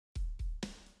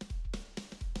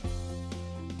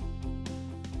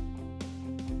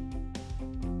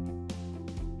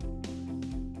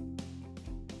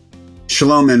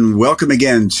Shalom and welcome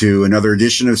again to another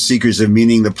edition of Seekers of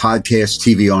Meaning, the podcast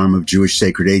TV arm of Jewish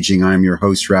Sacred Aging. I'm your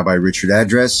host, Rabbi Richard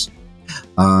Address.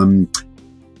 And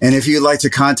if you'd like to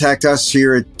contact us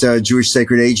here at Jewish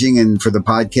Sacred Aging and for the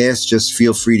podcast, just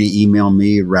feel free to email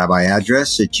me,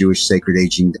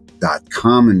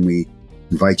 rabbiaddress@jewishsacredaging.com. And we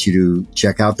invite you to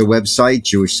check out the website,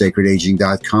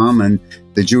 jewishsacredaging.com, and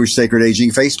the Jewish Sacred Aging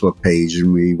Facebook page.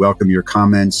 And we welcome your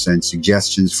comments and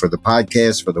suggestions for the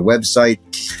podcast, for the website.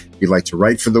 If you'd like to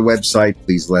write for the website,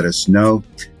 please let us know.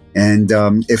 And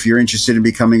if you're interested in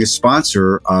becoming a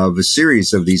sponsor of a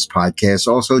series of these podcasts,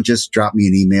 also just drop me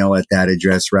an email at that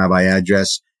address,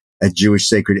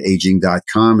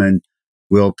 rabbiaddress@jewishsacredaging.com, and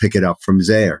we'll pick it up from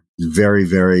there. Very,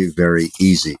 very, very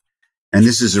easy. And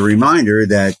this is a reminder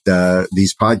that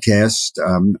these podcasts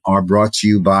are brought to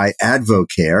you by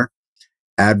Advocare.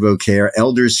 Advocare,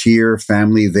 elders here,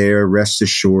 family there, rest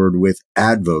assured with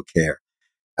Advocare.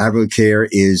 Advocare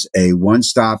is a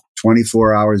one-stop,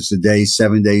 24 hours a day,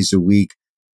 7 days a week,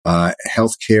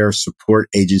 healthcare support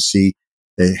agency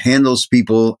that handles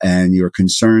people and your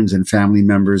concerns and family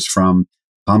members from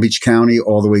Palm Beach County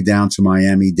all the way down to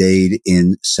Miami-Dade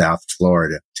in South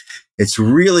Florida. It's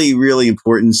really, really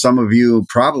important. Some of you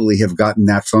probably have gotten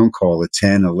that phone call at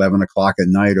 10, 11 o'clock at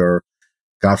night, or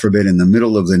God forbid, in the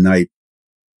middle of the night,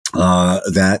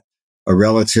 that a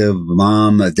relative,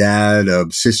 mom, a dad, a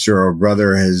sister or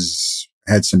brother has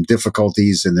had some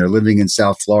difficulties and they're living in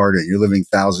South Florida and you're living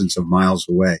thousands of miles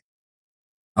away.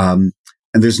 And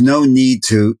there's no need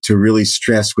to really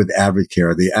stress with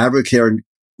Advocare. The Advocare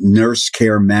nurse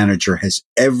care manager has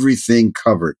everything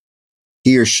covered.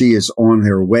 He or she is on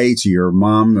their way to your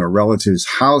mom or relative's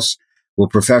house, will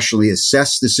professionally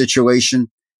assess the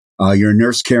situation. Your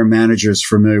nurse care manager is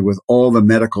familiar with all the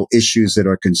medical issues that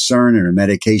are concerned in a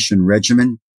medication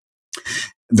regimen.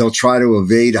 They'll try to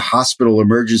evade a hospital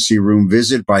emergency room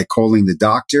visit by calling the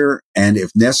doctor, and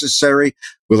if necessary,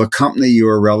 will accompany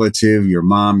your relative, your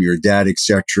mom, your dad,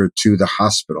 etc., to the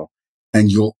hospital.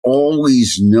 And you'll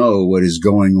always know what is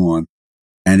going on,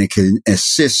 and it can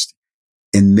assist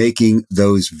in making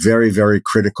those very, very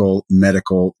critical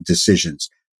medical decisions.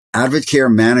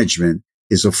 Advocare Management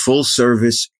is a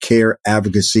full-service care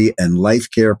advocacy and life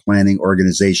care planning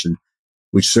organization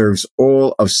which serves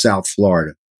all of South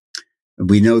Florida.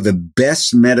 We know the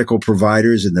best medical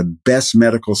providers and the best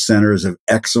medical centers of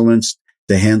excellence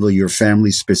to handle your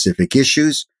family-specific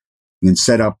issues. You can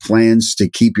set up plans to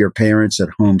keep your parents at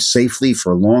home safely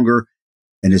for longer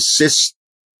and assist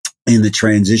in the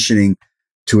transitioning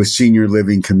to a senior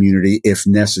living community if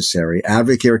necessary.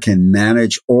 Advocare can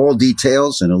manage all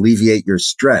details and alleviate your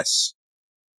stress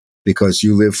because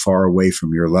you live far away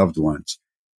from your loved ones.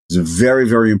 It's a very,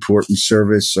 very important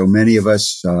service. So many of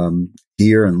us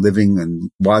here and living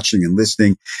and watching and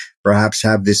listening perhaps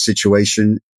have this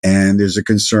situation, and there's a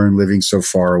concern living so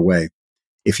far away.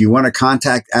 If you want to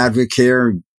contact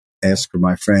Advocare, ask for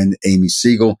my friend Amy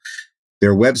Siegel.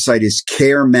 Their website is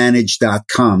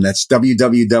caremanage.com. That's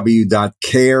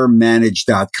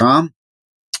www.caremanage.com.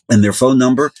 And their phone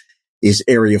number is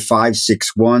area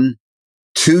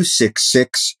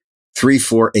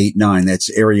 561-266-3489.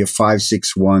 That's area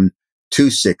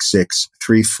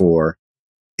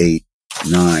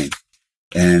 561-266-3489.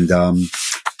 And a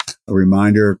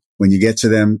reminder, when you get to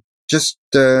them, just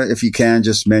if you can,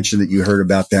 just mention that you heard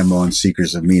about them on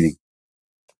Seekers of Meaning.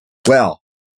 Well,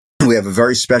 we have a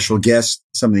very special guest,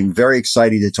 something very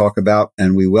exciting to talk about,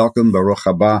 and we welcome Baruch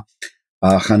haba,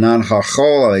 Hanan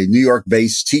Harchol, a New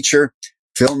York-based teacher,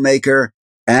 filmmaker,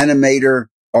 animator,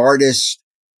 artist,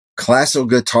 classical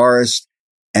guitarist,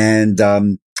 and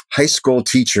high school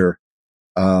teacher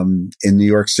in New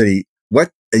York City.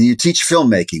 And you teach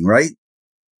filmmaking, right?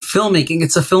 Filmmaking.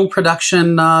 It's a film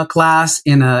production class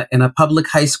in a public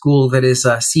high school that is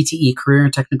a CTE, Career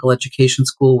and Technical Education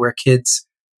School, where kids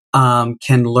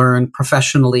can learn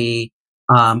professionally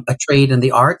a trade in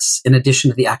the arts in addition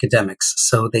to the academics.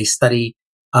 So they study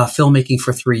filmmaking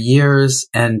for 3 years,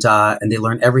 and they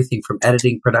learn everything from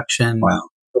editing, production,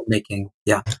 filmmaking.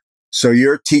 Yeah. So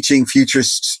you're teaching future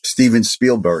Steven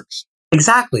Spielbergs.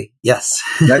 Exactly. Yes.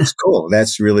 That's cool.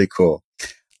 That's really cool.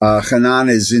 Hanan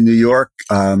is in New York,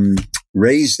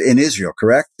 raised in Israel,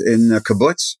 correct? In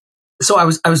kibbutz? So I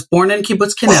was born in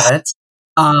Kibbutz Kinneret.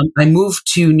 I moved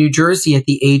to New Jersey at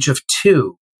the age of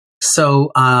 2.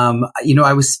 So,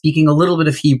 I was speaking a little bit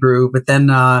of Hebrew, but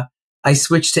then I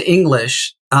switched to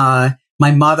English. My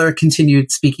mother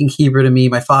continued speaking Hebrew to me.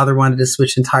 My father wanted to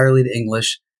switch entirely to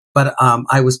English, but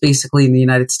I was basically in the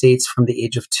United States from the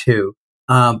age of 2.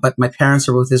 But my parents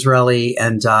are both Israeli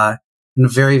and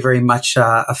very, very much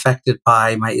affected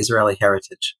by my Israeli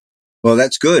heritage. Well,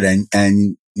 that's good.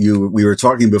 And we were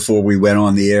talking before we went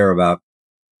on the air about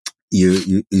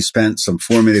you spent some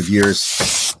formative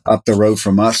years up the road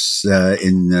from us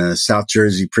in South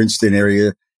Jersey, Princeton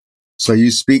area. So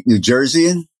you speak New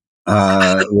Jerseyan,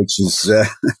 which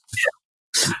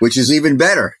is even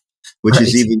better.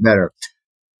 Is even better.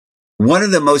 One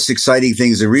of the most exciting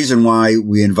things, the reason why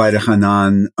we invited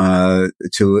Hanan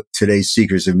to today's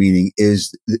Seekers of Meaning,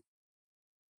 is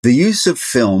the use of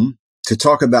film to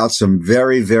talk about some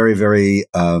very, very, very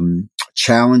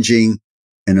challenging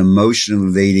and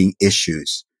emotionally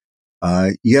issues.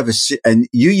 You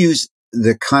use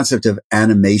the concept of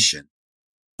animation,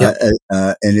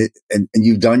 and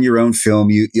you've done your own film.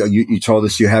 You told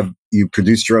us you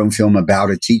produced your own film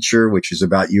about a teacher, which is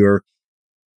about your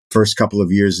first couple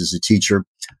of years as a teacher.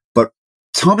 But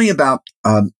tell me about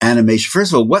animation.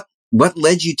 First of all, what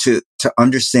led you to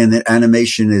understand that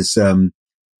animation is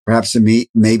perhaps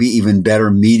maybe even better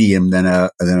medium than a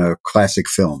classic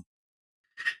film?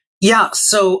 Yeah,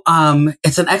 so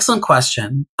it's an excellent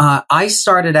question. I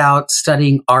started out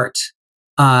studying art,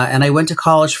 and I went to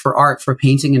college for art, for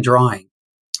painting and drawing.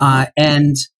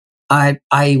 And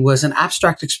I was an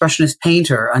abstract expressionist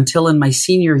painter until in my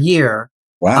senior year.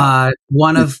 Wow.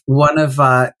 One of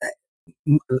the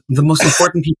most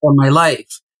important people in my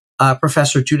life,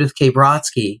 Professor Judith K.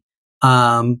 Brodsky,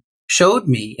 showed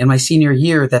me in my senior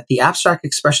year that the abstract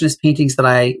expressionist paintings that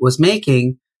I was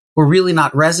making were really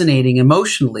not resonating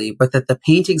emotionally, but that the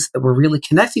paintings that were really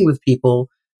connecting with people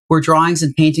were drawings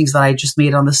and paintings that I just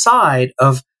made on the side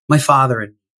of my father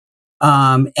and me.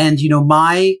 And,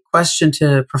 my question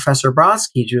to Professor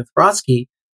Brodsky, Judith Brodsky,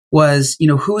 was,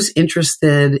 who's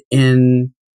interested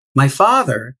in my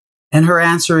father? And her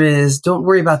answer is, don't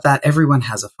worry about that. Everyone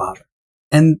has a father.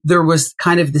 And there was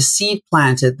kind of the seed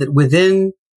planted that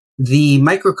within the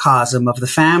microcosm of the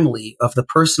family, of the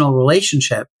personal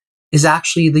relationship, is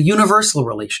actually the universal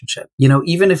relationship.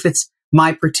 Even if it's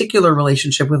my particular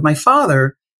relationship with my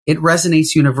father, it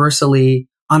resonates universally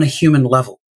on a human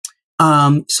level.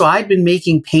 So I'd been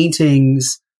making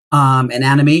paintings and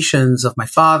animations of my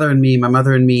father and me, my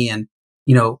mother and me, and,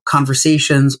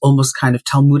 conversations, almost kind of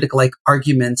Talmudic-like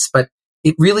arguments, but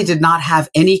it really did not have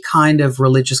any kind of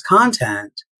religious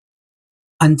content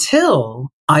until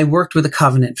I worked with the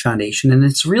Covenant Foundation. And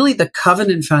it's really the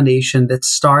Covenant Foundation that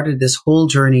started this whole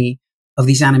journey of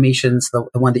these animations, the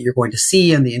one that you're going to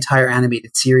see and the entire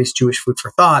animated series, Jewish Food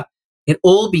for Thought. It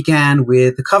all began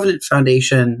with the Covenant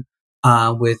Foundation,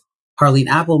 with Harleen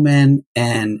Appelman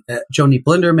and Joni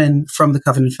Blinderman from the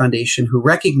Covenant Foundation, who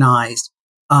recognized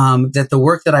that the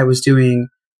work that I was doing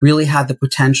really had the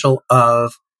potential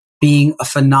of being a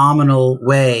phenomenal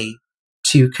way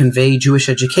to convey Jewish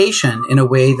education in a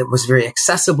way that was very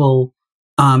accessible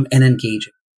and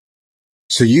engaging.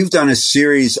 So you've done a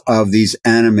series of these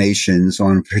animations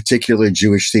on particular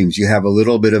Jewish themes. You have a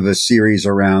little bit of a series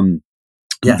around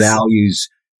values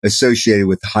associated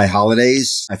with high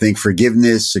holidays, I think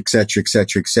forgiveness, et cetera, et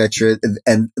cetera, et cetera.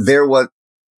 And they're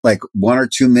like 1 or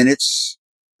 2 minutes?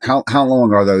 How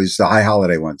long are those, the high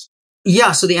holiday ones?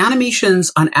 Yeah, so the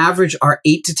animations on average are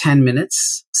 8 to 10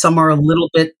 minutes. Some are a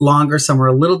little bit longer, some are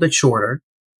a little bit shorter.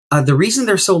 The reason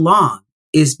they're so long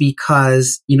is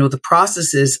because, the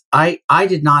process is I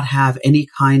did not have any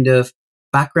kind of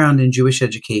background in Jewish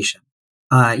education.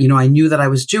 I knew that I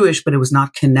was Jewish, but it was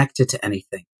not connected to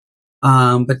anything.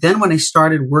 But then when I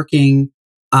started working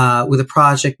with a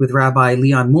project with Rabbi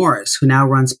Leon Morris, who now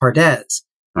runs Pardes.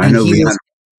 I know Leon.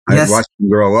 I watched him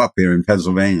grow up here in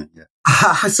Pennsylvania.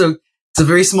 Yeah. So it's a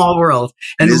very small world.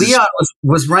 And Leon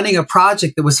was running a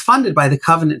project that was funded by the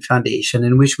Covenant Foundation,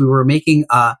 in which we were making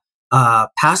a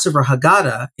Passover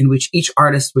Haggadah, in which each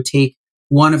artist would take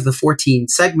one of the 14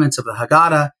 segments of the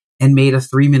Haggadah and made a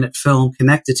 3-minute film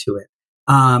connected to it.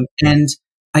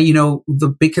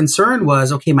 The big concern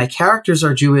was, okay, my characters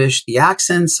are Jewish, the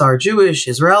accents are Jewish,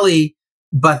 Israeli,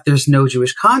 but there's no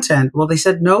Jewish content. Well, they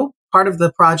said, no, part of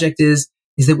the project is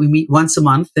that we meet once a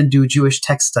month and do Jewish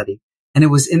text study. And it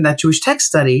was in that Jewish text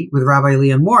study with Rabbi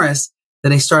Leon Morris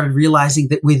that I started realizing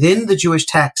that within the Jewish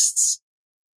texts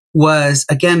was,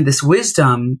 again, this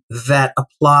wisdom that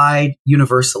applied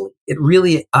universally. It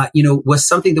really, was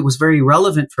something that was very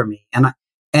relevant for me.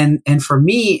 And for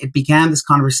me, it began this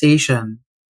conversation.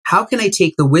 How can I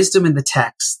take the wisdom in the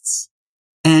texts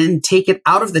and take it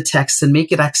out of the text and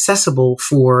make it accessible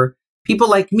for people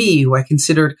like me, who I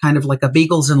considered kind of like a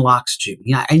bagels and lox Jew?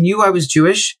 Yeah, I knew I was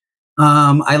Jewish.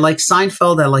 I like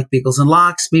Seinfeld. I like bagels and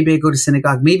lox. Maybe I go to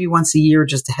synagogue maybe once a year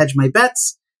just to hedge my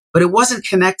bets, but it wasn't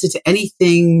connected to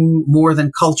anything more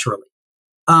than culturally.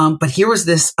 But here was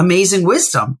this amazing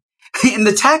wisdom in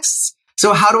the texts.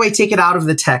 So how do I take it out of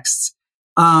the texts?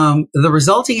 the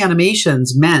resulting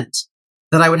animations meant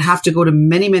that I would have to go to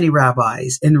many, many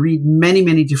rabbis and read many,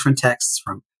 many different texts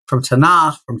from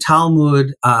Tanakh, from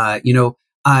Talmud.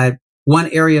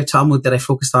 One area of Talmud that I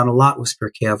focused on a lot was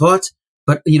Pirkei Avot,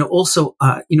 but also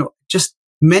just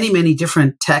many, many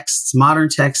different texts, modern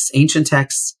texts, ancient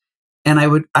texts, and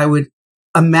I would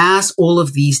amass all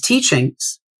of these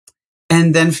teachings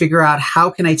and then figure out how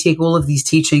can I take all of these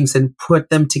teachings and put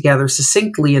them together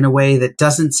succinctly in a way that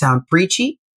doesn't sound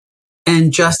preachy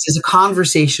and just as a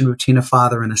conversation between a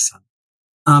father and a son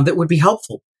that would be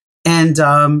helpful. And,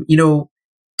 to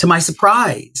my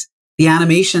surprise, the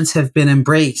animations have been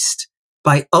embraced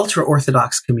by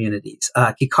ultra-Orthodox communities.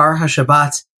 Kikar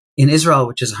HaShabbat in Israel,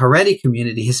 which is a Haredi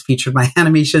community, has featured my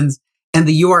animations. And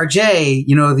the URJ,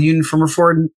 the Union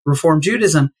for Reform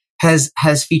Judaism,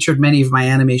 has featured many of my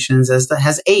animations, as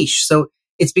has Aish. So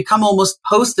it's become almost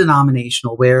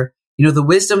post-denominational, where, the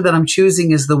wisdom that I'm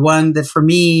choosing is the one that, for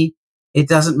me, it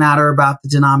doesn't matter about the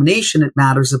denomination. It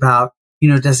matters about,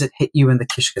 does it hit you in the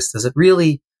kishkas? Does it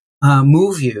really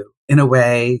move you in a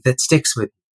way that sticks with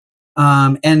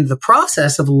you? And the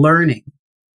process of learning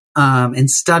and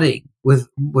studying with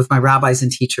my rabbis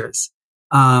and teachers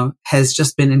has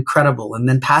just been incredible. And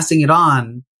then passing it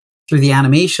on through the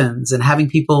animations and having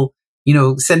people,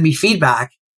 send me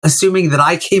feedback, assuming that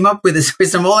I came up with this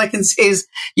wisdom. All I can say is,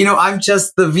 I'm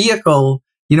just the vehicle.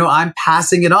 I'm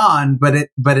passing it on, but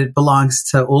it belongs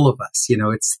to all of us.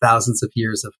 It's thousands of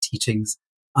years of teachings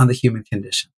on the human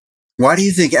condition. Why do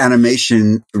you think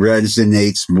animation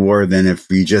resonates more than if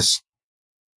we just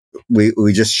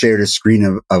shared a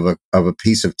screen of a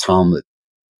piece of Talmud?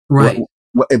 Right.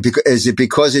 Is it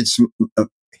because it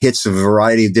hits a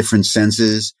variety of different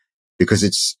senses? Because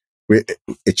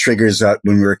it triggers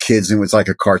when we were kids and it was like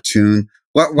a cartoon.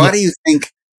 Why do you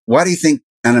think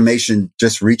animation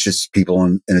just reaches people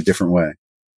in a different way?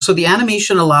 So the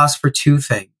animation allows for two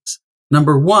things.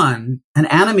 Number one, an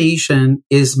animation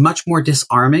is much more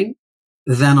disarming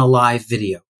than a live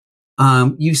video.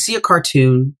 You see a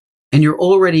cartoon and you're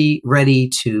already ready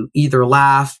to either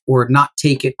laugh or not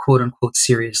take it, quote unquote,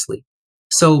 seriously.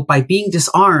 So by being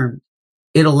disarmed,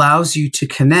 it allows you to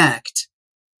connect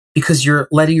because you're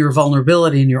letting your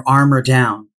vulnerability and your armor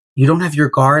down. You don't have your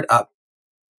guard up.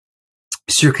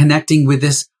 So you're connecting with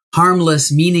this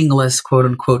harmless, meaningless, quote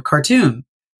unquote, cartoon.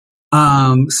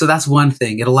 So that's one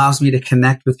thing. It allows me to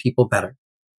connect with people better.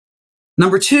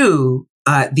 Number two,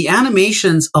 the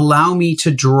animations allow me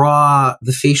to draw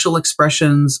the facial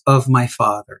expressions of my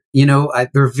father.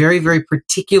 They're very, very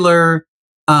particular.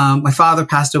 My father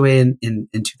passed away in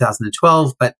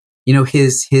 2012, but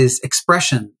his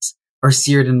expressions are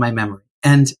seared in my memory.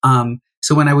 And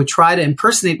so when I would try to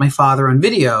impersonate my father on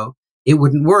video, it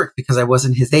wouldn't work because I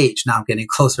wasn't his age. Now I'm getting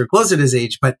closer and closer to his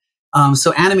age. But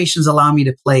so animations allow me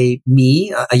to play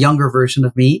me, a younger version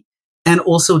of me, and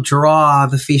also draw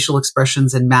the facial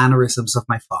expressions and mannerisms of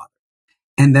my father.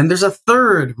 And then there's a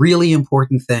third really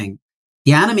important thing.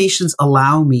 The animations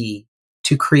allow me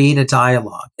to create a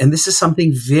dialogue. And this is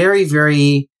something very,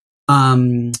 very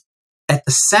at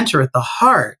the center, at the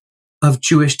heart of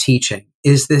Jewish teaching,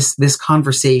 is this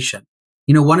conversation.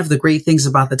 One of the great things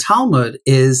about the Talmud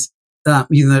is,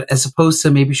 as opposed to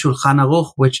maybe Shulchan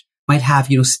Aruch, which might have,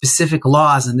 specific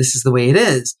laws and this is the way it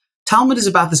is. Talmud is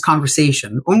about this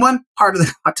conversation. In one part of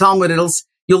the Talmud,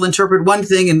 you'll interpret one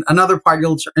thing, and another part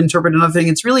you'll interpret another thing.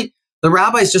 It's really the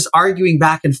rabbis just arguing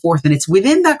back and forth. And it's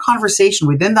within that conversation,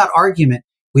 within that argument,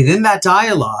 within that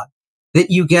dialogue, that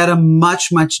you get a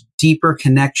much, much deeper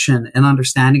connection and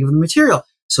understanding of the material.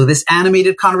 So this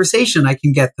animated conversation, I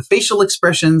can get the facial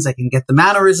expressions, I can get the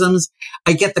mannerisms,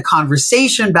 I get the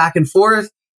conversation back and forth,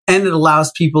 and it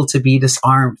allows people to be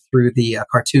disarmed through the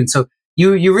cartoon. So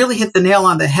you really hit the nail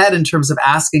on the head in terms of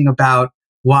asking about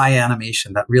why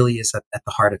animation. That really is at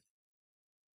the heart of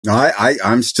it.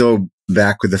 I'm still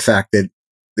back with the fact that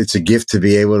it's a gift to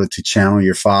be able to channel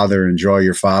your father and draw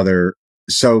your father.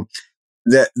 So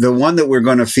the one that we're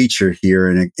going to feature here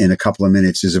in a couple of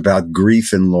minutes is about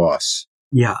grief and loss.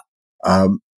 Yeah.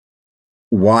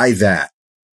 Why that?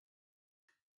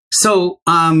 So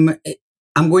I'm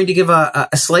going to give a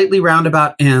slightly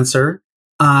roundabout answer.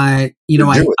 Yeah.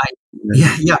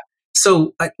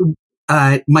 So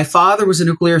my father was a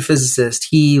nuclear physicist.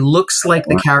 He looks like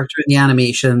the character in the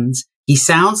animations. He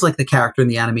sounds like the character in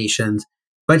the animations,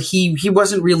 but he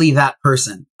wasn't really that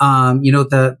person.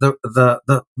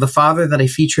 The father that I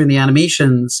feature in the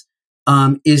animations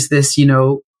is this,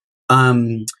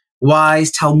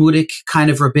 wise Talmudic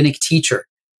kind of rabbinic teacher.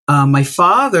 My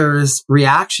father's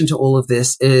reaction to all of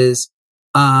this is,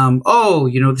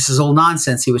 this is all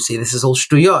nonsense. He would say, this is all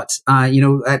shtuyot.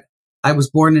 I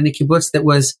was born in a kibbutz that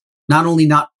was not only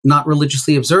not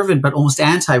religiously observant, but almost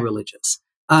anti-religious.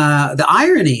 The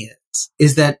irony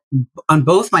is that on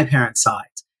both my parents' sides,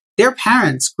 their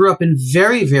parents grew up in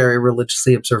very, very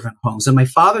religiously observant homes. And my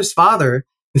father's father,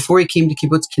 before he came to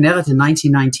Kibbutz Kinneret in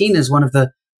 1919 as one of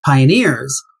the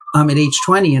pioneers, at age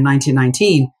 20 in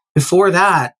 1919, before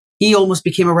that, he almost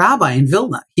became a rabbi in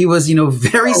Vilna. He was,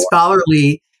 very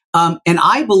scholarly. And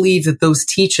I believe that those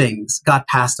teachings got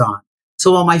passed on.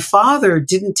 So while my father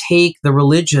didn't take the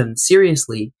religion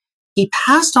seriously, he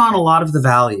passed on a lot of the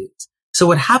values. So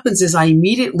what happens is I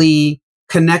immediately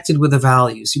connected with the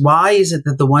values. Why is it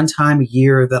that the one time a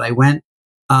year that I went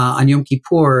on Yom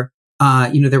Kippur,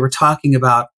 they were talking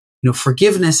about,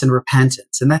 forgiveness and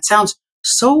repentance. And that sounds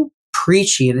so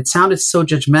preachy and it sounded so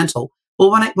judgmental.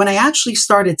 Well, when I actually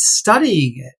started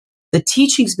studying it, the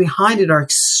teachings behind it are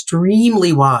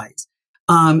extremely wise.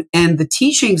 And the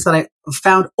teachings that I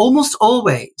found almost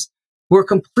always were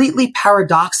completely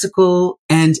paradoxical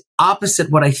and opposite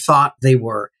what I thought they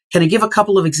were. Can I give a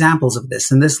couple of examples of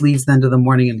this? And this leads then to the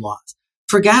mourning in laws.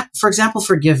 For example,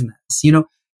 forgiveness.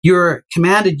 You're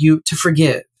commanded you to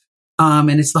forgive.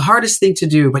 And it's the hardest thing to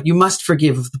do, but you must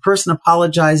forgive. If the person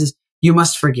apologizes, you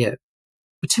must forgive.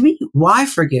 But to me, why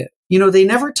forgive? They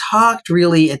never talked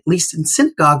really, at least in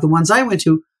synagogue, the ones I went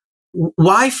to,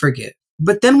 why forgive?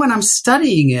 But then when I'm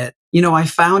studying it, I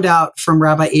found out from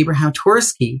Rabbi Abraham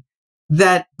Twersky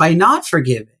that by not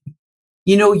forgiving,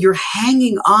 you're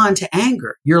hanging on to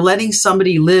anger. You're letting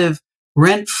somebody live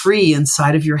rent free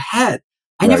inside of your head.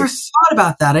 I never thought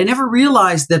about that. I never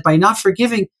realized that by not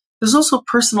forgiving, there's also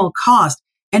personal cost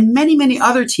and many, many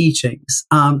other teachings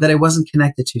that I wasn't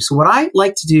connected to. So what I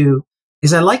like to do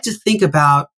is I like to think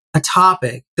about a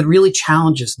topic that really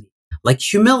challenges me, like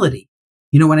humility.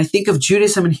 When I think of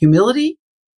Judaism and humility,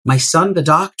 my son, the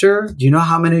doctor, do you know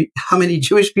how many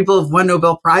Jewish people have won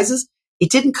Nobel Prizes? It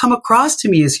didn't come across to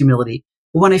me as humility.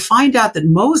 But when I find out that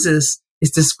Moses is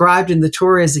described in the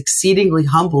Torah as exceedingly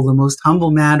humble, the most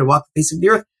humble man to walk the face of the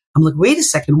earth, I'm like, wait a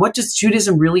second, what does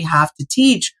Judaism really have to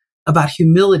teach about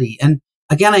humility? And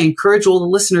again, I encourage all the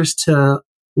listeners to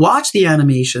watch the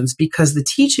animations because the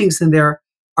teachings in there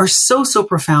are so, so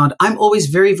profound. I'm always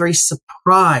very, very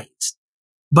surprised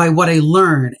by what I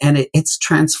learn, and it's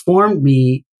transformed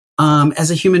me as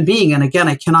a human being. And again,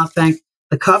 I cannot thank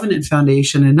the Covenant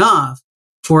Foundation enough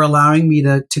for allowing me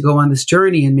to go on this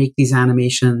journey and make these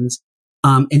animations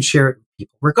and share it with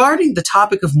people. Regarding the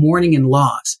topic of mourning and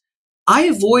loss, I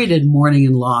avoided mourning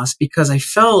and loss because I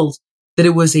felt that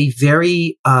it was a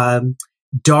very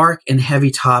dark and heavy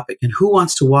topic, and who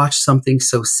wants to watch something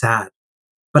so sad?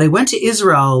 But I went to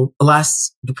Israel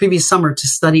the previous summer to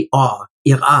study awe,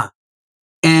 Irah.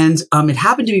 And it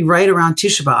happened to be right around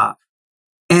Tisha B'Av.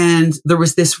 And there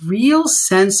was this real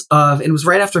sense of, it was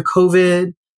right after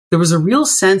COVID, there was a real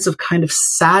sense of kind of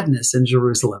sadness in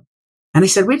Jerusalem. And I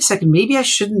said, wait a second, maybe I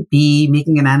shouldn't be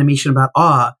making an animation about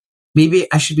awe.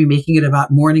 Maybe I should be making it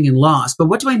about mourning and loss. But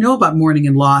what do I know about mourning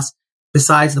and loss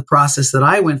besides the process that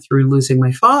I went through losing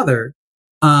my father,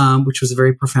 which was a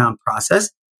very profound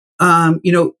process?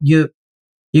 You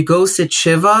go sit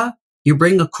Shiva, you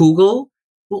bring a kugel.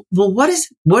 Well, what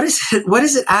is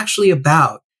it actually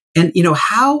about? And,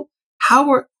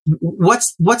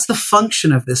 what's the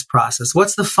function of this process?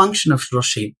 What's the function of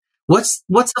Shloshim? What's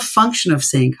the function of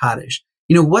saying Kaddish?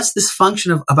 What's this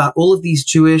function about all of these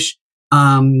Jewish,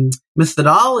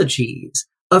 methodologies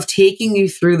of taking you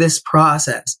through this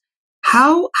process?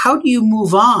 How do you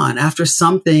move on after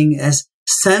something as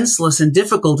senseless and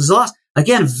difficult as loss?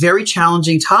 Again, very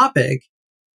challenging topic.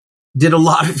 Did a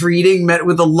lot of reading, met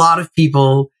with a lot of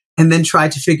people, and then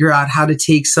tried to figure out how to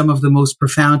take some of the most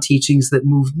profound teachings that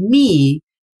moved me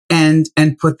and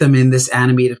put them in this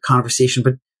animated conversation.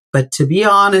 But to be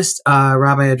honest,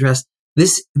 Rabbi Adress,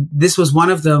 this was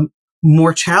one of the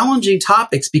more challenging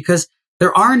topics because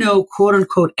there are no quote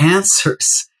unquote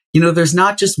answers. There's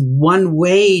not just one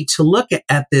way to look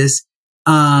at this,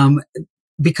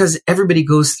 because everybody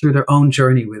goes through their own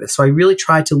journey with it. So I really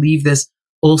try to leave this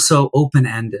also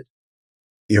open-ended.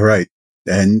 You're right.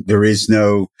 And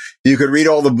you could read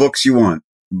all the books you want,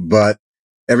 but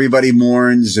everybody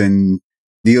mourns and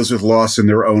deals with loss in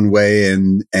their own way.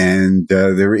 And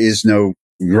there is no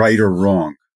right or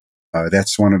wrong.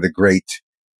 That's one of the great,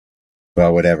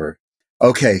 whatever.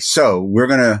 Okay. So we're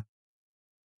going to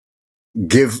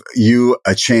give you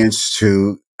a chance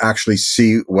to actually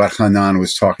see what Hanan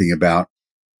was talking about.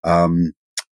 And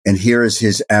here is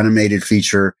his animated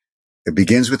feature. It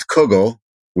begins with Kugel,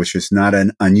 which is not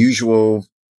an unusual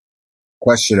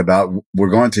question about, we're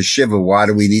going to Shiva, why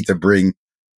do we need to bring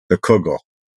the Kugel?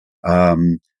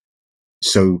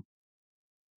 So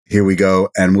here we go,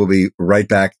 and we'll be right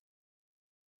back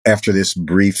after this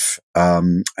brief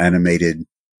animated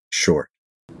short.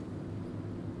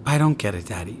 I don't get it,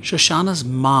 Daddy. Shoshana's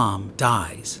mom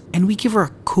dies, and we give her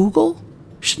a kugel?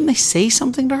 Shouldn't I say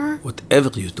something to her?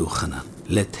 Whatever you do, Hanan,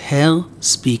 let her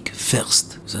speak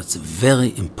first. That's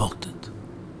very important.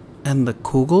 And the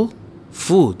kugel?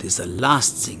 Food is the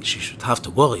last thing she should have to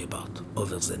worry about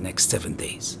over the next 7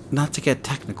 days. Not to get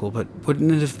technical, but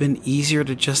wouldn't it have been easier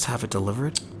to just have it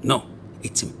delivered? No.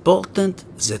 It's important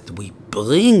that we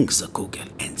bring the kugel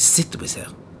and sit with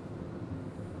her.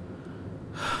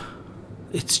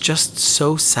 It's just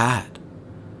so sad.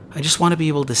 I just want to be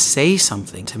able to say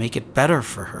something to make it better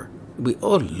for her. We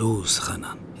all lose,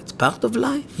 Hanan. It's part of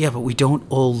life. Yeah, but we don't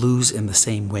all lose in the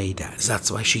same way, Dad.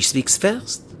 That's why she speaks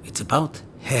first. It's about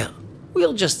her.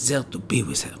 We're just there to be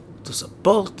with her, to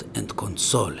support and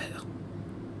console her.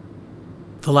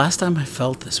 The last time I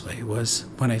felt this way was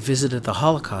when I visited the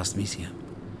Holocaust Museum.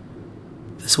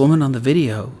 This woman on the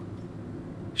video,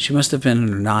 she must have been in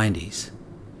her 90s.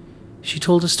 She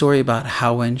told a story about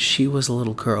how when she was a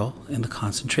little girl in the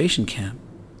concentration camp,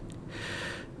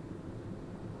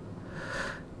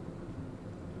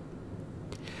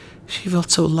 she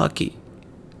felt so lucky.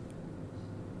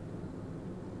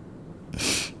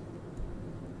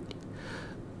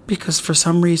 Because for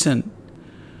some reason,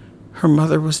 her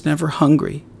mother was never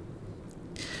hungry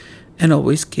and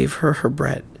always gave her her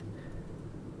bread.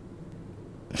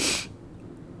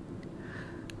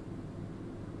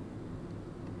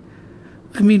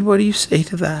 I mean, what do you say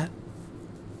to that?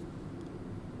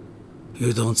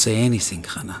 You don't say anything,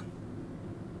 Hanan.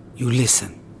 You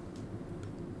listen.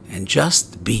 And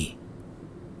just be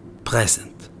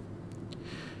present.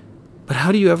 But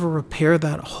how do you ever repair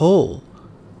that hole?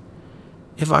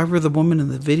 If I were the woman in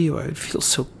the video, I would feel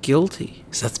so guilty.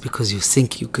 That's because you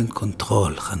think you can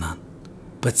control, Hanan.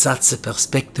 But that's the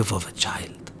perspective of a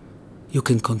child. You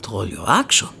can control your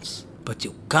actions, but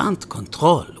you can't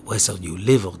control whether you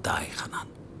live or die, Hanan.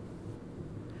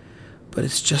 But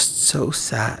it's just so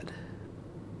sad.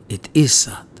 It is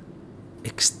sad.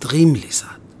 Extremely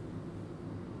sad.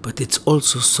 But it's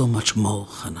also so much more,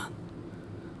 Hanan.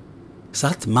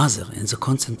 That mother in the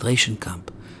concentration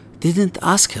camp didn't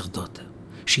ask her daughter.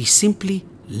 She simply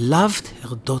loved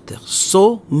her daughter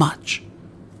so much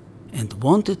and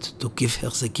wanted to give her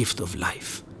the gift of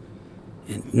life.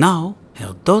 And now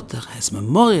her daughter has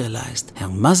memorialized her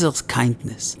mother's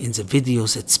kindness in the video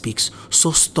that speaks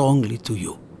so strongly to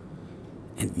you.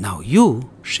 And now you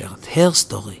shared her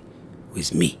story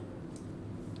with me.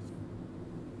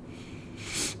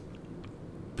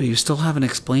 But you still haven't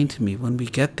explained to me when we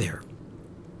get there.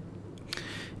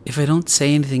 If I don't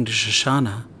say anything to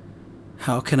Shoshana,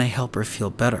 how can I help her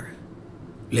feel better?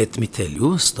 Let me tell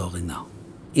you a story now.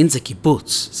 In the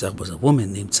kibbutz, there was a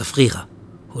woman named Tzafrira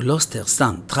who lost her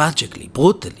son tragically,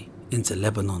 brutally, in the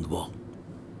Lebanon war.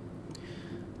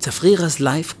 Tzafrira's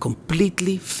life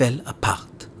completely fell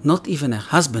apart. Not even her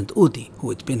husband Udi, who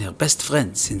had been her best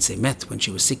friend since they met when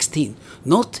she was 16,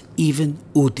 not even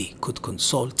Udi could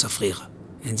console Tzafrira.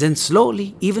 And then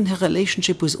slowly, even her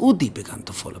relationship with Udi began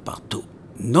to fall apart too.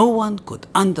 No one could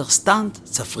understand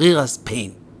Tzafrira's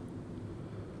pain.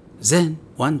 Then,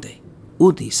 one day,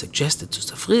 Udi suggested to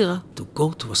Tzafrira to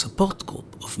go to a support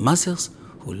group of mothers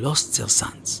who lost their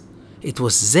sons. It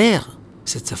was there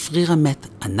that Tzafrira met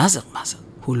another mother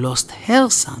who lost her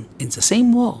son in the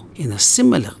same war in a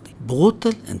similarly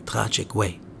brutal and tragic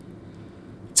way.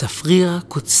 Tzafrira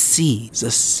could see the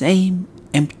same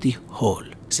empty hole,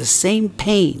 the same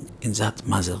pain in that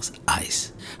mother's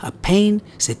eyes. A pain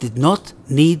that did not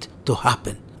need to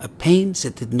happen. A pain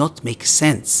that did not make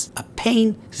sense. A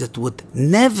pain that would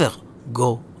never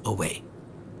go away.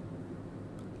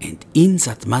 And in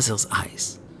that mother's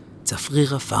eyes,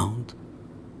 Tzafrira found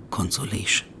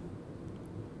consolation.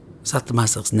 That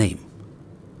mother's name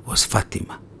was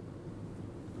Fatima.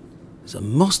 The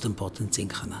most important thing,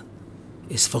 Hanan,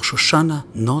 is for Shoshana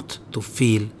not to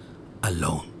feel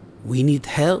alone. We need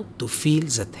her to feel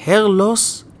that her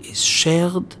loss is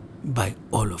shared by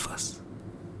all of us.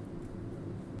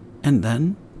 And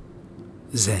then,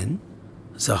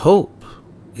 the hope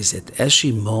is that as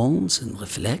she mourns and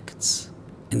reflects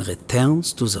and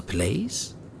returns to the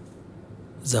place,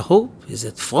 the hope is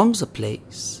that from the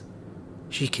place,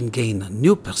 she can gain a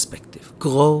new perspective,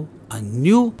 grow a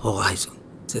new horizon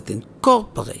that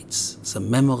incorporates the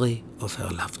memory of her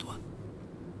loved one.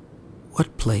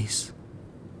 What place?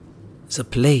 The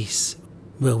place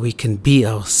where we can be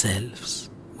ourselves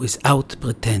without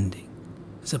pretending.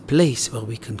 The place where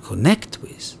we can connect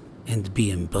with and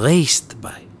be embraced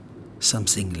by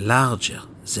something larger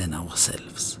than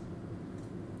ourselves.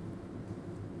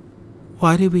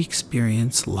 Why do we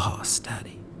experience loss,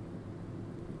 Daddy?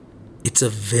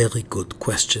 It's a very good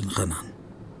question, Hanan.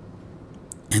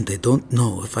 And I don't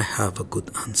know if I have a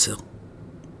good answer.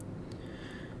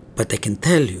 But I can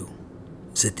tell you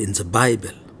that in the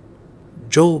Bible,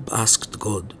 Job asked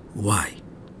God why.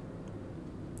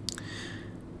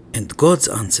 And God's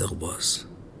answer was,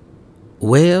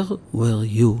 "Where were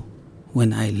you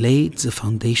when I laid the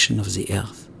foundation of the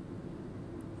earth,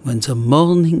 when the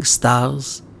morning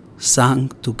stars sang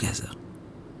together,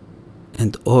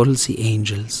 and all the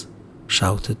angels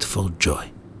shouted for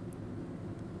joy?"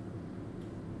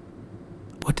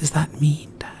 What does that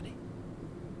mean, Daddy?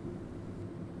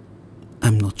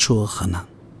 I'm not sure, Hanan.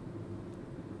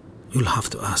 You'll have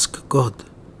to ask God.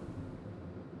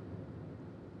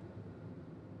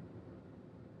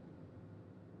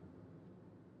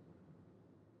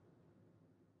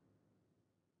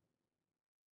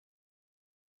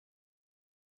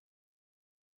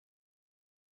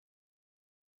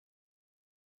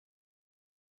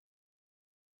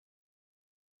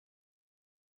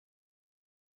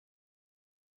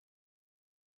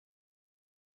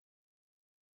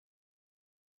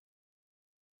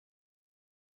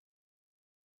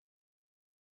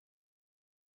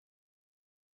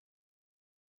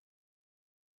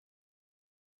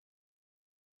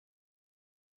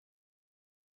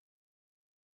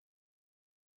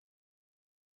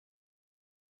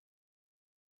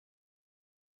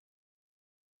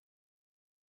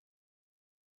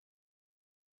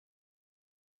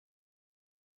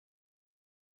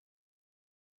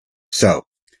 So,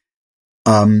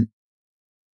 Hanan,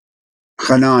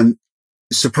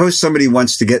 suppose somebody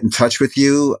wants to get in touch with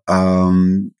you,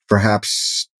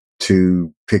 perhaps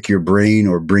to pick your brain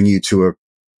or bring you to a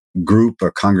group,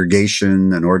 a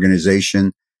congregation, an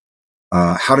organization.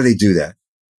 How do they do that?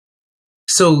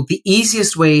 So the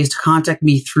easiest way is to contact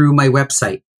me through my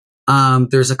website.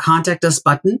 There's a contact us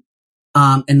button.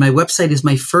 And my website is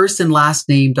my first and last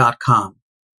name.com.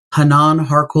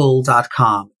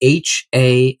 HananHarkol.com.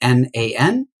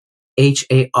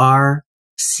 HananHarchol.com.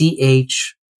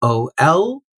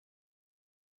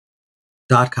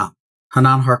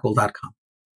 HananHarkol.com.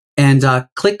 And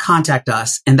click contact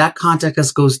us, and that contact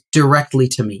us goes directly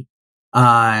to me.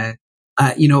 On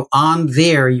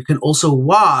there, you can also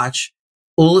watch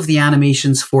all of the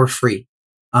animations for free.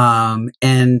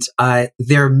 And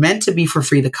they're meant to be for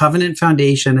free. The Covenant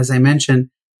Foundation, as I mentioned,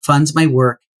 funds my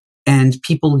work, and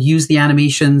people use the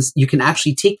animations. You can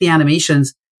actually take the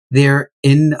animations there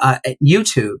in at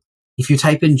YouTube. If you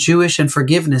type in Jewish and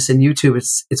forgiveness in YouTube,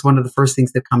 it's one of the first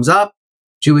things that comes up.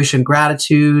 Jewish and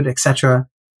gratitude, etc.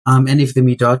 Any of the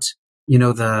midot,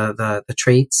 the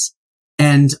traits,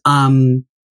 and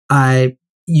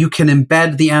you can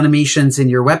embed the animations in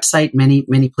your website.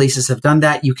 Many places have done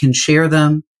that. You can share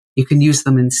them. You can use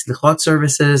them in slichot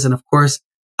services. And of course,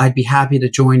 I'd be happy to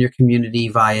join your community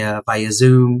via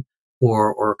Zoom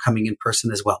or coming in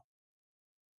person as well.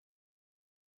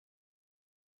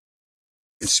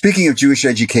 Speaking of Jewish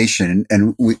education,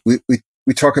 and we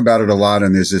talk about it a lot,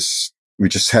 and there's this, we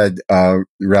just had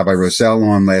Rabbi Roselle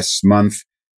on last month,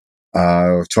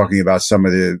 talking about some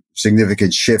of the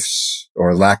significant shifts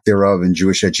or lack thereof in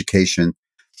Jewish education.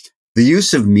 The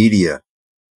use of media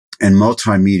and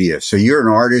multimedia. So you're an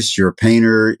artist, you're a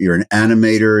painter, you're an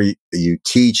animator, you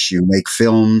teach, you make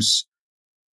films.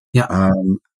 Yeah.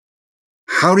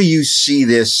 How do you see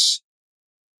this,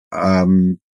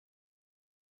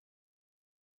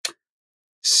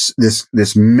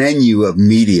 this menu of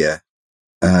media?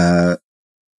 How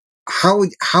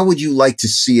would you like to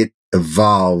see it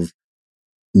evolve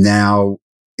now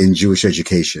in Jewish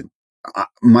education?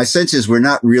 My sense is we're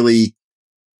not really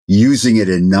using it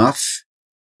enough.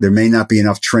 There may not be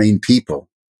enough trained people,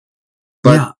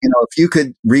 but if you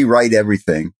could rewrite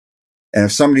everything, and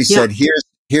if somebody said,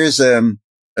 here's a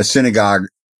synagogue,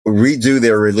 redo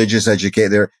their religious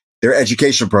their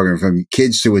educational program from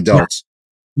kids to adults.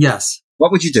 Yes.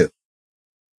 What would you do?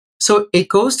 So it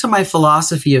goes to my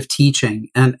philosophy of teaching.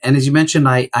 And as you mentioned,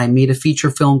 I made a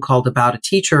feature film called About a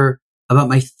Teacher about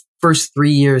my first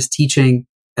 3 years teaching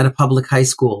at a public high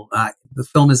school. The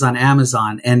film is on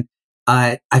Amazon, and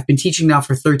I've been teaching now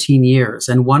for 13 years.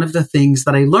 And one of the things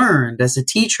that I learned as a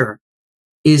teacher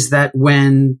is that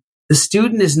when the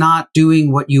student is not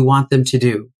doing what you want them to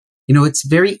do, it's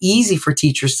very easy for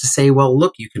teachers to say, well,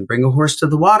 look, you can bring a horse to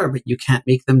the water, but you can't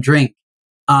make them drink.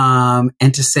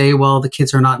 And to say, well, the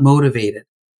kids are not motivated.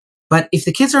 But if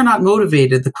the kids are not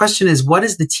motivated, the question is, what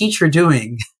is the teacher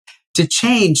doing to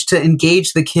change, to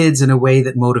engage the kids in a way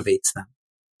that motivates them?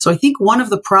 So I think one of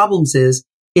the problems is,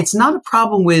 it's not a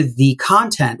problem with the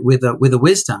content, with the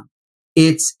wisdom.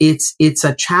 It's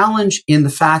a challenge in the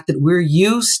fact that we're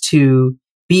used to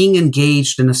being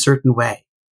engaged in a certain way.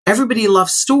 everybody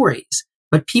loves stories,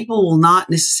 but people will not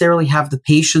necessarily have the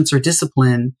patience or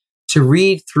discipline to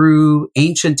read through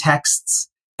ancient texts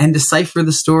and decipher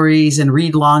the stories and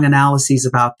read long analyses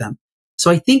about them.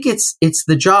 So I think it's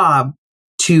the job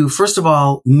to, first of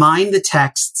all, mine the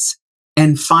texts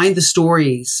and find the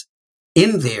stories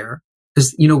in there,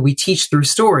 because, we teach through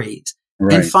stories,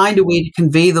 Right. and find a way to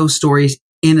convey those stories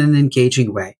in an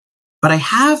engaging way. But I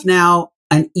have now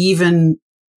an even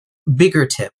bigger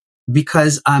tip,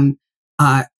 because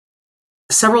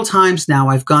several times now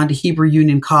I've gone to Hebrew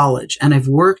Union College and I've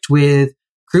worked with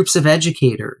groups of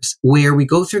educators where we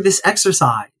go through this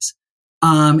exercise.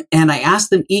 And I ask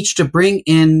them each to bring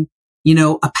in,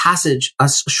 a passage, a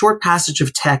short passage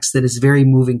of text that is very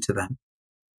moving to them.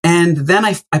 And then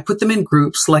I put them in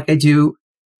groups like I do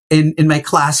in my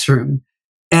classroom.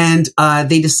 And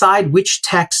they decide which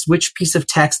piece of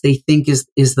text they think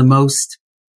is the most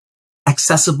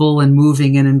accessible and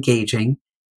moving and engaging.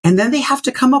 And then they have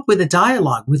to come up with a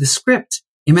dialogue, with a script.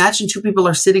 Imagine two people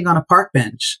are sitting on a park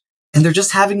bench and they're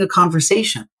just having a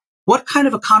conversation. What kind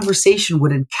of a conversation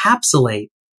would encapsulate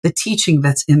the teaching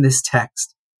that's in this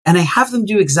text? And I have them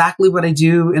do exactly what I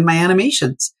do in my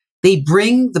animations. They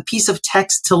bring the piece of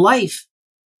text to life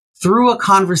through a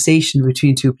conversation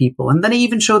between two people. And then I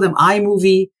even show them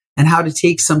iMovie and how to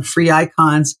take some free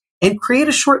icons and create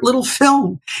a short little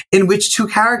film in which two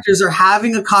characters are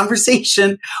having a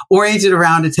conversation oriented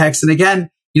around a text. And again,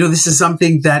 this is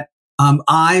something that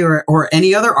I or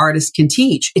any other artist can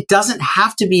teach. It doesn't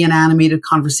have to be an animated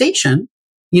conversation.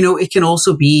 It can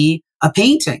also be a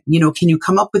painting. Can you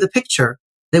come up with a picture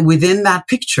that within that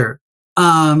picture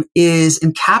is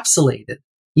encapsulated,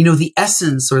 the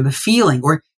essence or the feeling,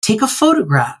 or take a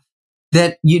photograph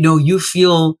that, you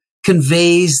feel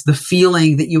conveys the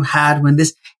feeling that you had when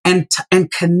this, and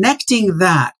connecting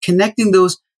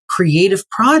those creative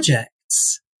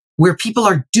projects where people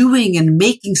are doing and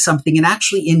making something and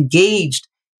actually engaged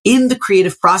in the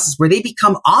creative process, where they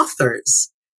become authors,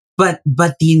 but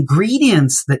the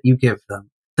ingredients that you give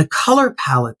them, the color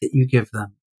palette that you give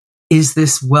them, is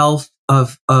this wealth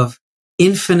of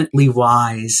infinitely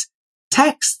wise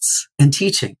texts and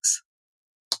teachings.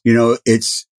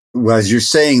 As you're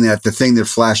saying that, the thing that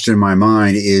flashed in my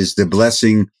mind is the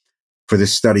blessing for the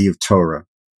study of Torah.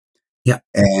 Yeah.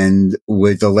 And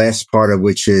with the last part of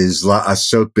which is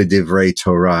La'asot b'divrei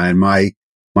Torah. And my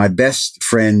best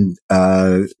friend,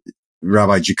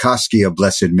 Rabbi Joukowsky of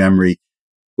blessed memory,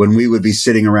 when we would be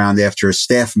sitting around after a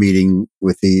staff meeting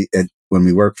when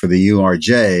we worked for the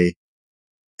URJ,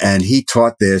 and he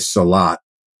taught this a lot,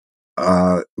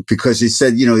 because he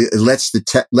said, let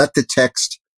the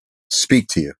text speak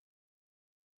to you.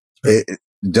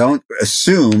 Don't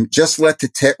assume, just let the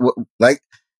text,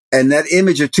 and that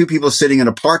image of two people sitting on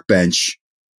a park bench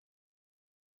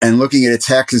and looking at a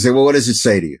text and say, well, what does it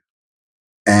say to you?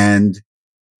 And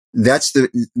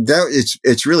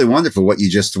it's really wonderful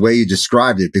the way you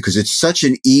described it, because it's such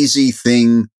an easy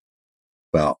thing.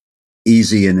 Well,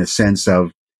 easy in the sense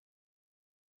of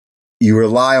you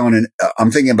rely on I'm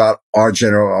thinking about our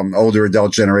older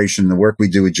adult generation, the work we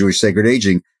do with Jewish Sacred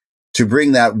Aging, to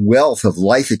bring that wealth of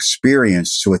life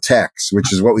experience to a text,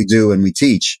 which is what we do and we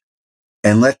teach,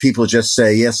 and let people just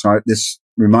say, yes, this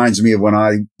reminds me of when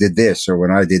I did this or when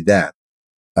I did that.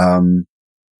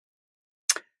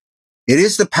 It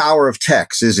is the power of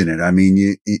text, isn't it? I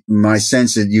mean, my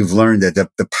sense that you've learned that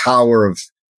the power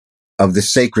of the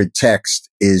sacred text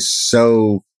is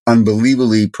so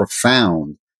unbelievably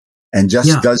profound and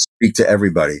just does speak to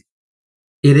everybody.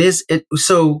 It is.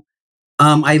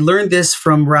 I learned this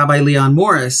from Rabbi Leon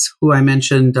Morris, who I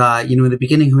mentioned, in the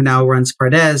beginning, who now runs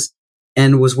Pardes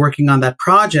and was working on that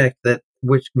project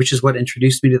which is what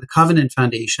introduced me to the Covenant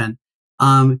Foundation.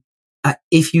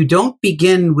 If you don't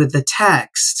begin with the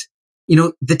text,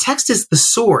 the text is the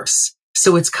source.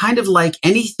 So it's kind of like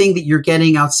anything that you're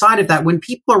getting outside of that. When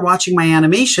people are watching my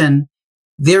animation,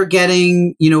 they're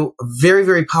getting, very,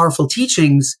 very powerful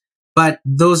teachings, but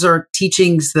those are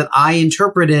teachings that I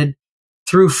interpreted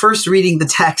through first reading the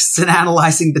texts and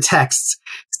analyzing the texts.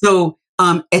 So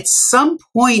at some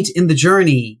point in the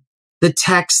journey, the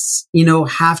texts,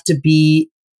 have to be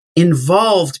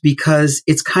involved, because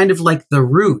it's kind of like the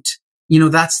root.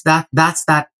 That's that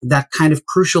kind of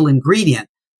crucial ingredient.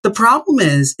 The problem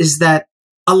is that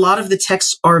a lot of the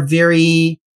texts are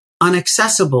very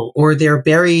inaccessible, or they're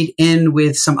buried in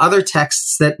with some other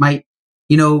texts that might,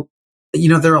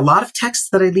 there are a lot of texts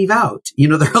that I leave out.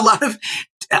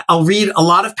 I'll read a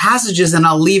lot of passages and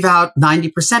I'll leave out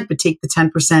 90%, but take the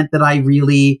 10% that I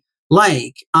really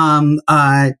like.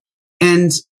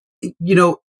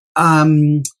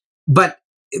 But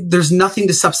there's nothing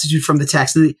to substitute from the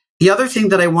text. And the other thing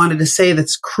that I wanted to say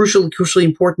that's crucially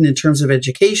important in terms of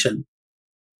education,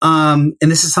 and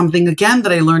this is something, again,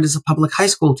 that I learned as a public high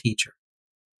school teacher.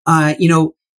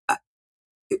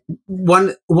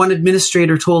 One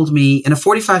administrator told me in a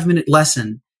 45-minute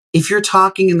lesson, if you're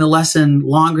talking in the lesson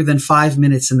longer than 5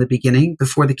 minutes in the beginning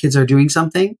before the kids are doing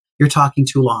something, you're talking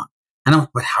too long. And I'm like,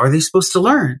 but how are they supposed to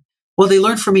learn? Well, they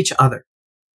learn from each other.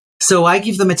 So I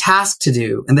give them a task to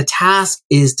do, and the task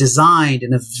is designed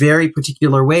in a very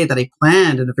particular way that I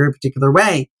planned in a very particular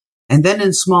way. And then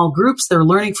in small groups, they're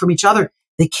learning from each other.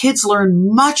 The kids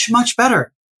learn much, much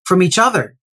better from each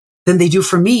other than they do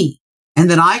from me. And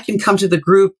then I can come to the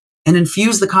group and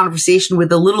infuse the conversation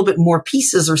with a little bit more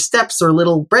pieces or steps or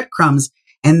little breadcrumbs.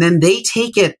 And then they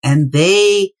take it and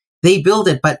they build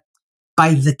it. But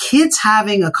by the kids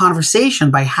having a conversation,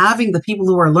 by having the people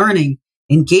who are learning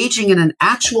engaging in an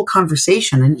actual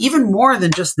conversation, and even more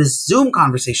than just this Zoom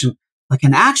conversation, like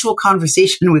an actual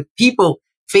conversation with people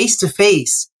face to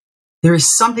face, there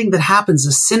is something that happens,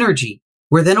 a synergy,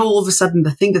 where then all of a sudden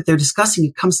the thing that they're discussing,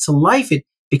 it comes to life. It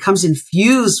becomes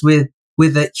infused with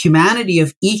the humanity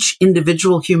of each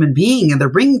individual human being, and they're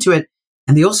bringing to it.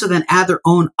 And they also then add their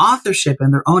own authorship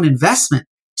and their own investment.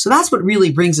 So that's what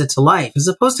really brings it to life, as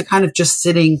opposed to kind of just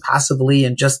sitting passively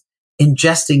and just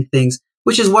ingesting things,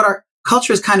 which is what our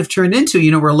culture has kind of turned into.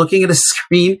 We're looking at a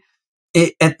screen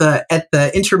at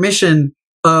the intermission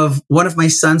of one of my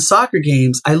son's soccer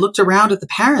games. I looked around at the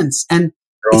parents, and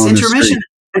it's intermission.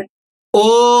 And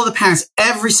all the parents,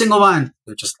 every single one,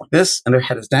 they're just like this, and their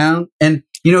head is down. And,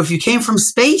 if you came from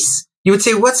space, you would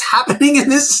say, what's happening in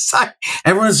this society?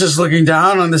 Everyone's just looking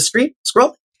down on the screen,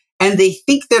 scrolling. And they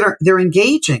think that they're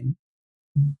engaging,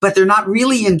 but they're not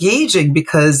really engaging,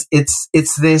 because it's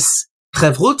this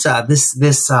chevruta,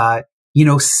 this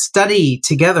study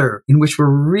together in which we're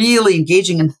really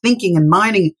engaging and thinking and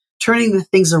mining, turning the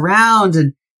things around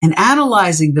and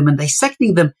analyzing them and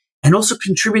dissecting them, and also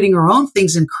contributing our own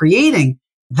things and creating.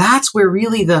 That's where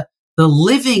really the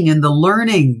living and the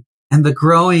learning and the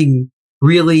growing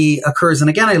really occurs. And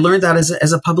again, I learned that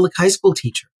as a public high school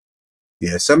teacher.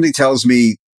 Yeah, somebody tells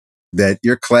me that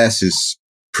your class is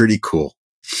pretty cool.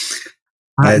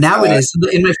 Now it is.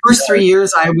 In my first 3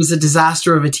 years, I was a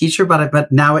disaster of a teacher,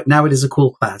 but now it is a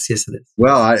cool class. Yes, it is.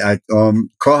 Well, I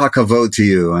kol hakavod to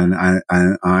you, and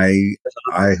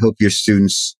I hope your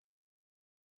students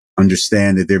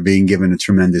understand that they're being given a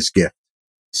tremendous gift.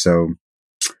 So,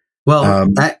 well,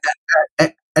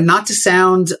 not to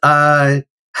sound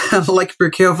like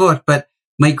Pirkei Avot, but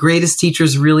my greatest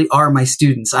teachers really are my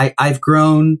students. I've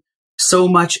grown so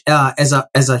much as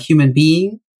a human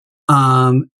being.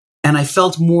 And I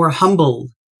felt more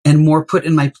humbled and more put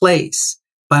in my place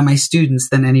by my students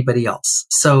than anybody else.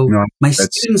 So my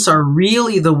students are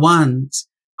really the ones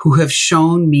who have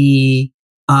shown me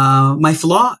my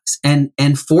flaws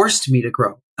and forced me to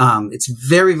grow. It's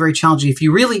very, very challenging.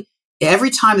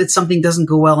 Every time that something doesn't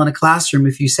go well in a classroom,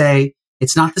 if you say,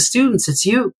 it's not the students, it's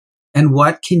you. And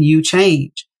what can you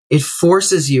change? It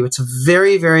forces you. It's a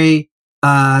very, very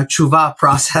tshuva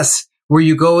process where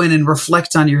you go in and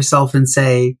reflect on yourself and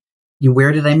say,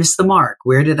 where did I miss the mark?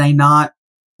 Where did I not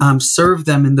serve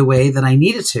them in the way that I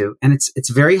needed to? And it's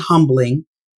very humbling,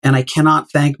 and I cannot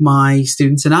thank my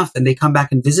students enough. And they come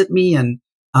back and visit me, and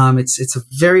it's a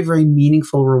very, very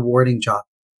meaningful, rewarding job.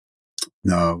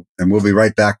 No, and we'll be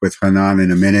right back with Hanan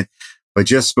in a minute. But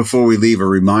just before we leave, a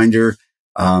reminder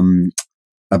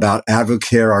about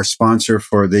Advocare, our sponsor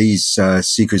for these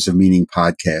Seekers of Meaning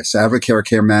podcasts. Advocare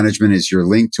Care Management is your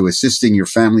link to assisting your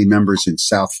family members in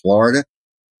South Florida,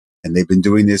 and they've been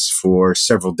doing this for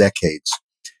several decades.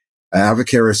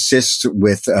 Advocare assists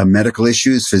with medical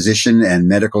issues, physician and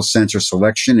medical center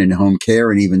selection, in home care,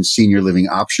 and even senior living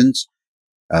options.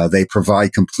 They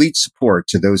provide complete support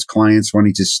to those clients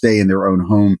wanting to stay in their own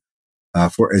home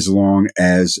for as long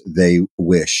as they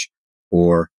wish,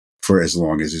 or for as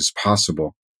long as is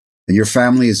possible. And your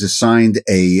family is assigned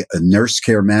a nurse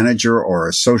care manager or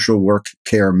a social work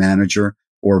care manager,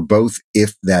 or both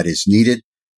if that is needed.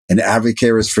 And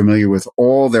Advocare is familiar with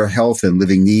all their health and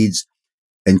living needs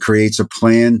and creates a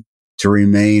plan to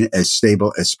remain as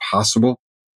stable as possible.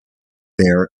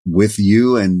 They're with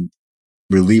you and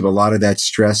relieve a lot of that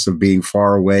stress of being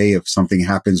far away if something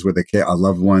happens with a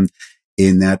loved one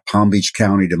in that Palm Beach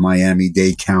County to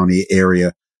Miami-Dade County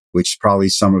area, which probably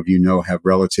some of you know have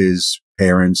relatives,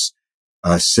 parents,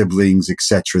 siblings,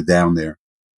 etc. down there.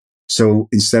 So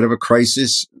instead of a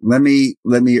crisis, let me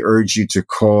urge you to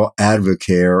call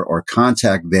Advocare or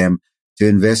contact them to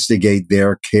investigate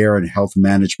their care and health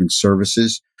management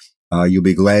services. You'll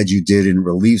be glad you did, and it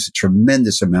relieves a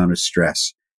tremendous amount of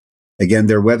stress. Again,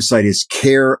 their website is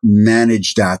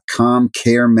caremanage.com,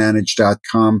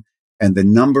 caremanage.com. And the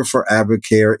number for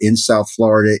Advocare in South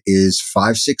Florida is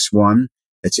 561.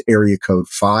 That's area code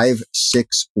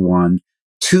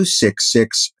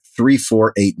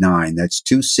 561-266-3489. That's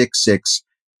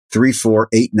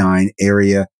 266-3489,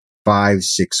 area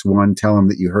 561. Tell them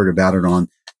that you heard about it on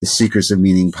the Seekers of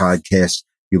Meaning podcast.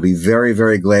 You'll be very,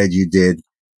 very glad you did.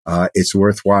 It's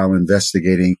worthwhile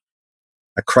investigating.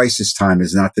 A crisis time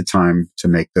is not the time to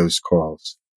make those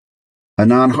calls.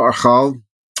 Hanan Harchal,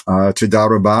 Toda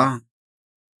Rabah.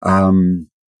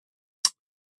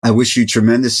 I wish you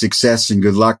tremendous success and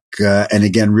good luck. And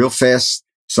again, real fast,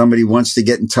 somebody wants to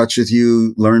get in touch with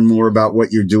you, learn more about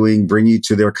what you're doing, bring you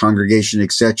to their congregation,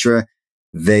 etc.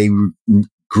 They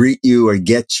greet you or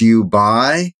get to you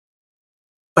by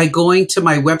going to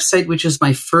my website, which is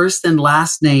my first and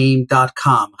last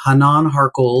name.com, Hanan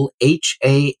Harchol,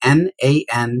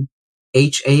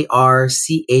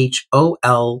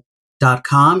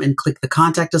 HANANHARCHOL.com, and click the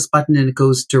contact us button and it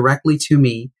goes directly to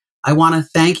me. I want to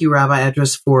thank you, Rabbi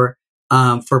Adras, for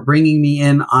bringing me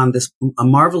in on this a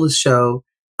marvelous show.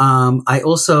 I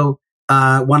also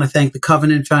want to thank the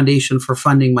Covenant Foundation for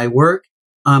funding my work,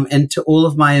 and to all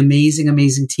of my amazing,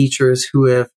 amazing teachers who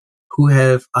have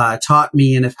taught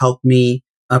me and have helped me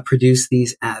produce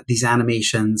these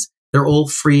animations. They're all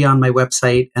free on my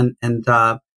website, and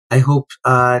I hope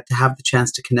to have the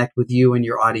chance to connect with you and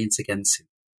your audience again soon.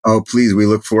 Oh, please. We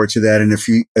look forward to that. And if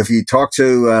you talk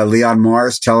to Leon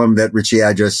Morris, tell him that Richie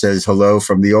Adras says hello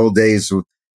from the old days.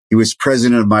 He was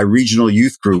president of my regional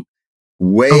youth group.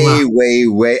 Way.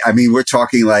 I mean, we're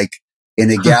talking like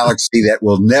in a galaxy that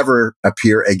will never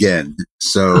appear again.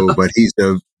 So, but he's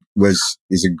a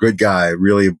good guy,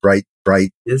 really a bright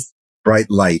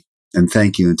light. And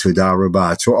thank you. And Toda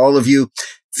Rabah. To all of you,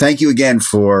 thank you again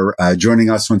for joining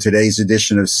us on today's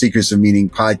edition of Seekers of Meaning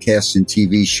podcast and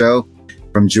TV show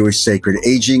from Jewish Sacred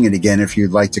Aging. And again, if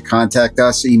you'd like to contact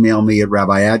us, email me at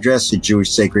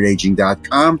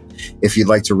rabbiadress@jewishsacredaging.com. If you'd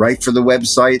like to write for the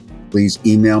website, please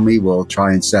email me. We'll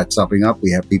try and set something up.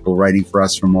 We have people writing for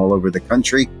us from all over the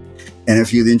country. And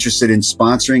if you're interested in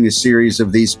sponsoring a series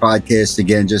of these podcasts,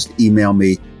 again, just email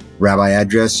me,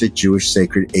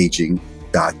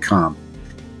 rabbiadress@jewishsacredaging.com.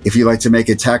 If you'd like to make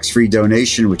a tax-free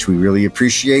donation, which we really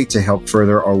appreciate to help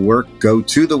further our work, go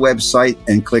to the website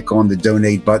and click on the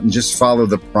donate button. Just follow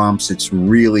the prompts. It's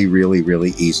really, really,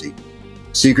 really easy.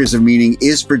 Seekers of Meaning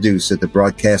is produced at the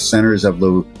broadcast centers of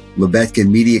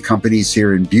Lubetkin Media Companies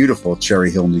here in beautiful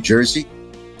Cherry Hill, New Jersey.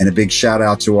 And a big shout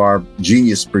out to our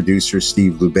genius producer,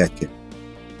 Steve Lubetkin.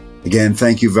 Again,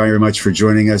 thank you very much for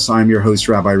joining us. I'm your host,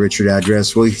 Rabbi Richard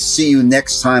Adras. We'll see you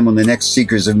next time on the next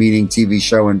Seekers of Meaning TV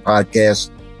show and podcast.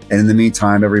 And in the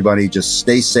meantime, everybody, just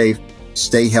stay safe,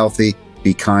 stay healthy,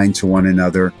 be kind to one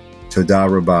another. Toda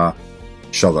Rabah.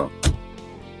 Shalom.